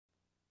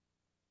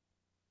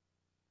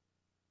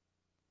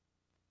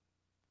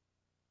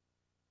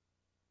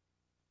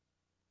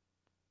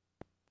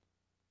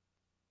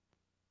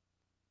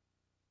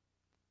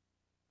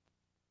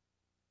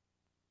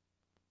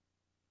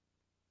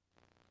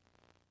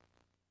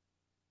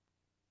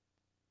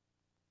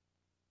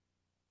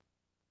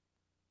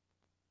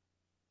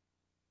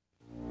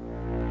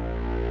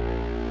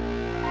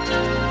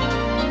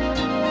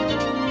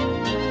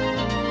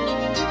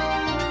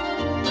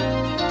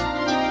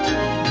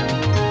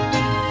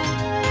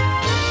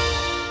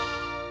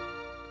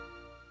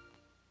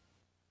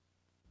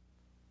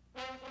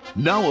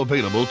Now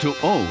available to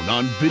own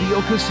on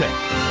videocassette.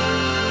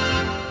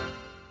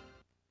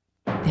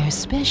 There's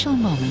special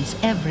moments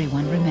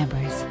everyone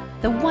remembers.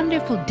 The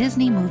wonderful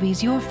Disney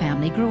movies your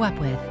family grew up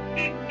with.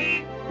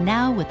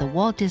 Now with the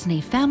Walt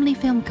Disney Family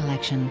Film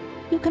Collection,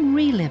 you can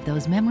relive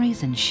those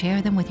memories and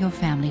share them with your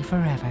family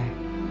forever.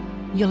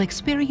 You'll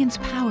experience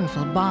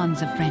powerful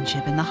bonds of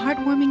friendship in the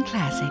heartwarming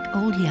classic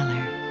Old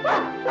Yeller.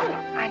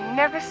 I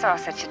never saw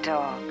such a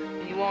dog.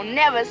 You won't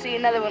never see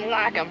another one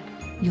like him.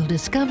 You'll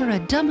discover a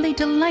doubly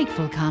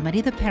delightful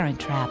comedy, The Parent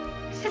Trap.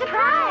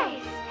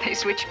 Surprise! They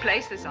switched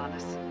places on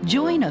us.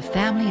 Join a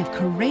family of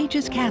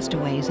courageous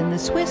castaways in the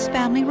Swiss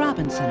Family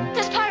Robinson.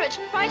 There's pirates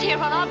right here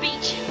on our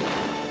beach.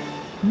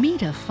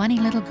 Meet a funny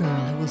little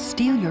girl who will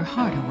steal your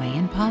heart away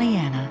in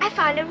Pollyanna. I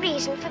found a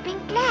reason for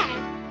being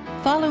glad.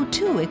 Follow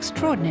two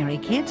extraordinary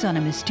kids on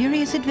a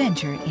mysterious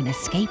adventure in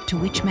Escape to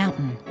Witch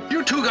Mountain.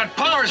 You two got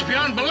powers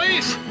beyond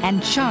belief!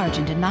 And charge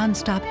into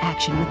non-stop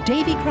action with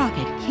Davy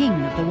Crockett, king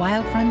of the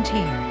wild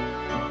frontier.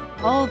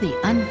 All the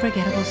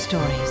unforgettable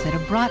stories that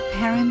have brought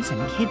parents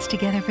and kids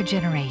together for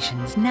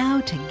generations, now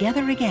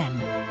together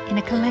again in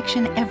a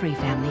collection every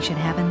family should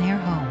have in their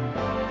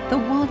home. The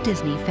Walt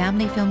Disney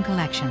Family Film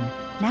Collection,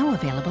 now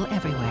available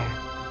everywhere.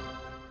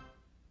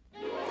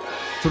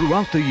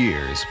 Throughout the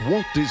years,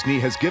 Walt Disney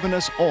has given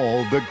us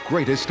all the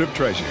greatest of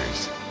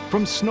treasures.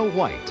 From Snow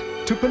White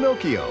to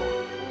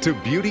Pinocchio to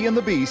Beauty and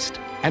the Beast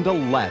and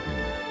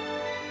Aladdin.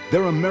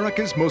 They're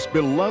America's most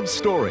beloved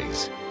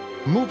stories,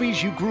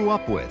 movies you grew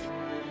up with,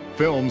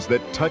 films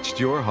that touched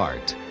your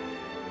heart.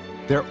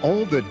 They're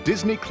all the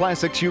Disney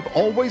classics you've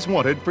always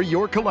wanted for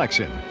your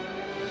collection.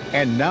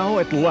 And now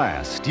at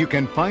last, you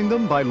can find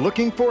them by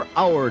looking for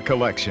our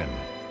collection.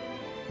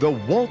 The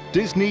Walt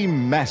Disney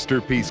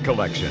Masterpiece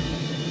Collection.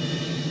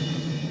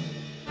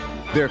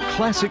 They're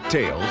classic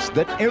tales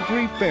that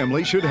every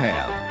family should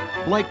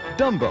have, like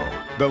Dumbo,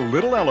 the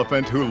little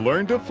elephant who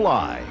learned to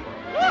fly.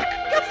 Look,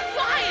 you're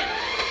flying!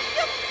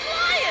 You're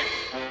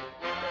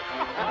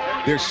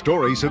flying! They're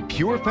stories of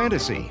pure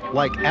fantasy,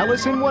 like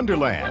Alice in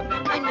Wonderland.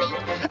 I'm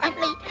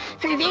late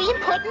for a very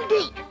important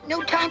date.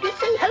 No time to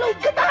say hello,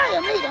 goodbye.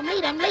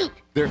 I'm late.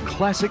 They're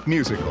classic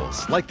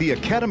musicals, like the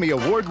Academy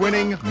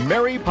Award-winning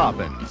Mary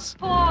Poppins.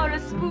 For a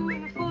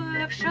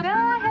spoonful of sugar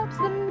helps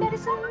the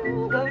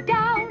medicine go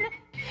down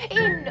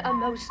in a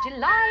most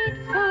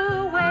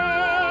delightful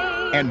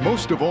way. And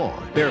most of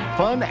all, they're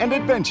fun and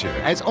adventure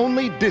as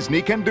only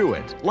Disney can do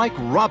it, like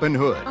Robin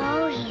Hood.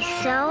 Oh, he's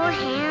so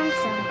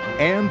handsome.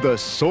 And The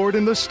Sword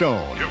in the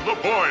Stone. Give the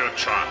boy a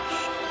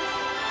chance.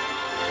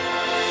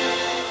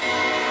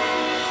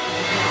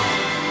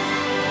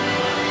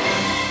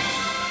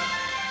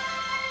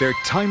 They're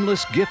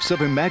timeless gifts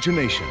of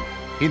imagination,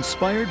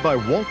 inspired by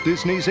Walt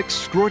Disney's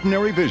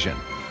extraordinary vision.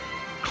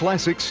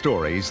 Classic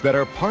stories that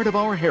are part of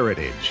our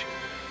heritage.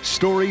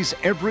 Stories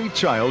every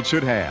child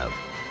should have.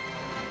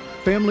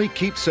 Family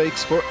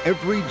keepsakes for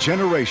every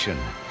generation.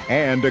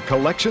 And a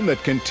collection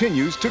that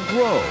continues to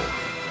grow.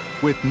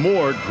 With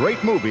more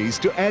great movies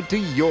to add to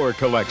your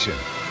collection.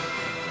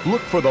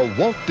 Look for the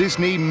Walt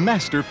Disney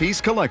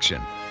Masterpiece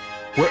Collection,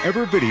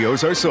 wherever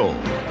videos are sold.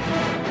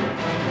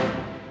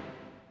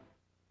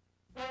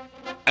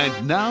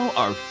 And now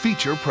our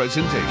feature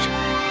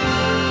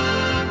presentation.